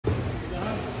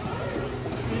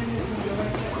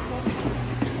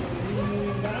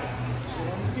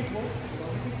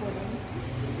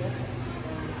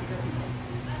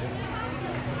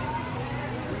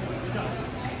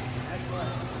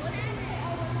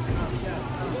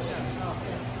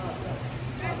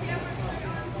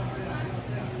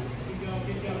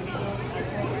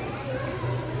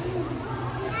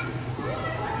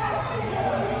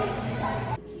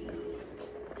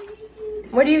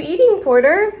What are you eating,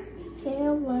 Porter?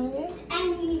 Peanut butter.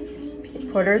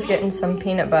 Porter's getting some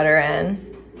peanut butter in.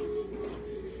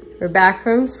 We're back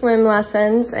from swim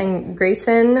lessons, and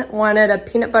Grayson wanted a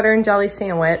peanut butter and jelly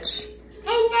sandwich. And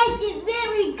I did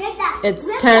really good at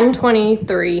It's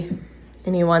 10:23,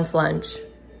 and he wants lunch. And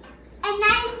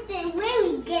I did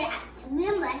really good at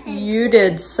swim lessons. You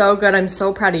did so good. I'm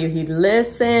so proud of you. He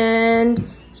listened.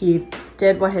 He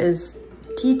did what his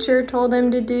teacher told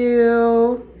him to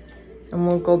do. And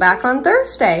we'll go back on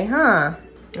Thursday, huh?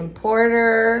 And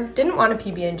Porter didn't want a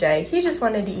PB&J. He just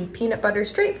wanted to eat peanut butter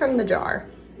straight from the jar.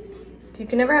 You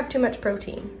can never have too much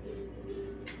protein.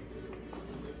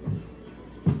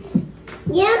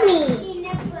 Yummy.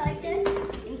 Peanut butter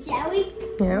and jelly.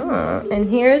 Yeah, and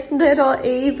here's little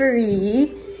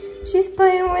Avery. She's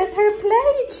playing with her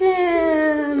play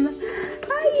gym.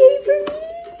 Hi, Avery.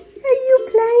 Are you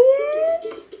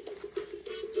playing?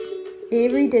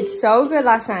 Avery did so good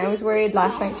last night. I was worried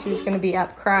last night she was going to be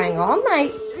up crying all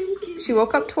night. She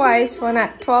woke up twice, one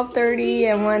at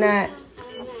 12:30 and one at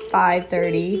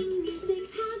 5:30.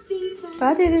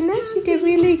 But other than that, she did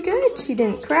really good. She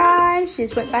didn't cry. She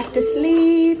just went back to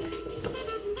sleep.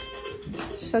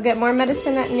 She'll get more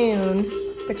medicine at noon.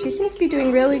 But she seems to be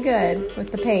doing really good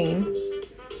with the pain.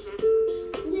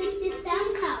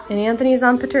 And Anthony's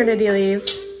on paternity leave.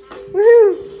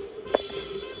 Woohoo!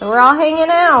 So we're all hanging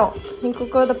out. I think we'll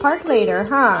go to the park later,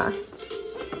 huh?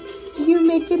 You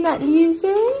making that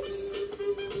music?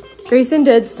 Grayson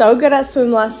did so good at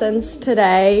swim lessons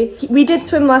today. We did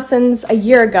swim lessons a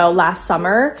year ago, last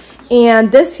summer.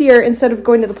 And this year, instead of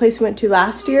going to the place we went to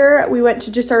last year, we went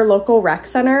to just our local rec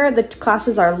center. The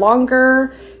classes are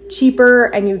longer, cheaper,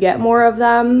 and you get more of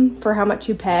them for how much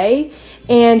you pay.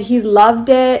 And he loved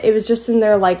it. It was just in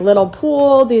their like little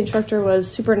pool. The instructor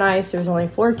was super nice. There was only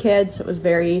 4 kids, so it was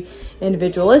very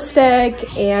individualistic,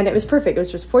 and it was perfect. It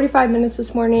was just 45 minutes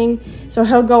this morning. So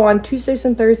he'll go on Tuesdays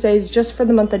and Thursdays just for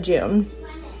the month of June,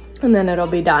 and then it'll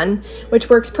be done, which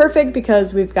works perfect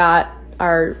because we've got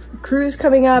our cruise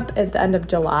coming up at the end of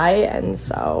July, and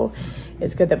so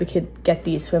it's good that we could get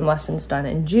these swim lessons done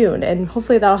in June, and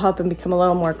hopefully that'll help him become a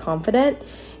little more confident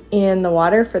in the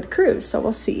water for the cruise, so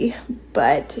we'll see.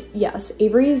 But yes,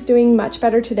 Avery is doing much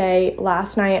better today.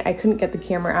 Last night I couldn't get the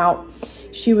camera out.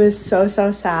 She was so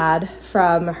sad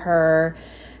from her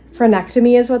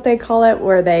frenectomy is what they call it,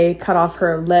 where they cut off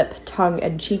her lip, tongue,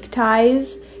 and cheek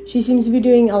ties. She seems to be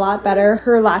doing a lot better.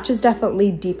 Her latch is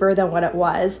definitely deeper than what it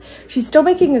was. She's still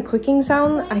making a clicking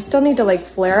sound. I still need to like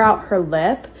flare out her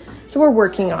lip, so we're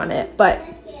working on it, but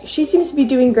she seems to be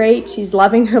doing great. She's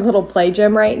loving her little play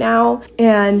gym right now.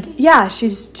 And yeah,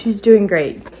 she's doing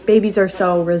great. Babies are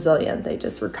so resilient. They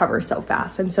just recover so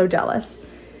fast. I'm so jealous.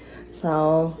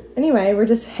 So anyway, we're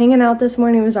just hanging out this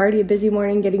morning. It was already a busy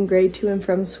morning getting Gray to and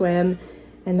from swim.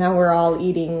 And now we're all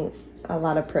eating a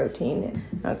lot of protein.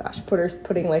 Oh gosh, Porter's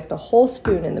putting like the whole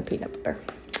spoon in the peanut butter.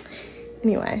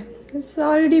 Anyway, it's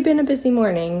already been a busy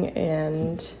morning,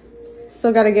 and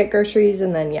still got to get groceries,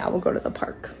 and then yeah, we'll go to the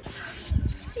park.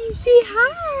 You say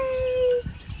hi.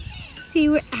 See,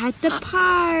 we're at the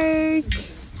park.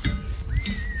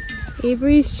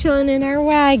 Avery's chilling in our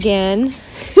wagon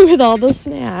with all the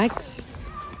snacks.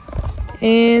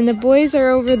 And the boys are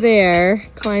over there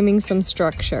climbing some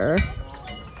structure.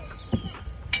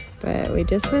 But we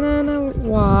just went on a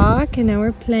walk, and now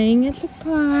we're playing at the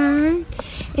park.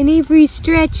 And Avery's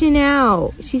stretching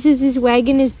out. She says this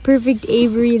wagon is perfect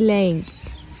Avery length.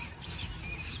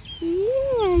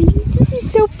 Yeah, this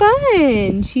is so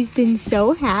fun. She's been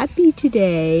so happy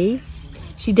today.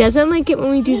 She doesn't like it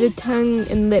when we do the tongue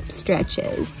and lip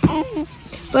stretches.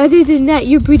 But other than that,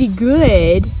 you're pretty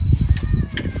good.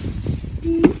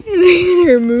 Look at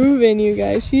her moving, you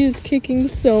guys. She is kicking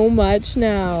so much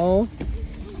now.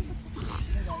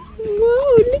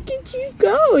 Whoa, look at you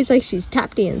go. It's like she's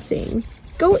tap dancing.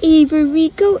 Go, Avery,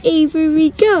 go,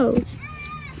 Avery, go.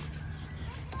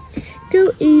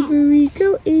 Go, Avery,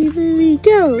 go, Avery,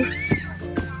 go.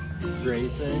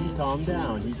 Grayson, calm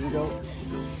down. You can go.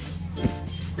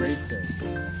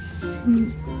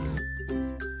 Grayson.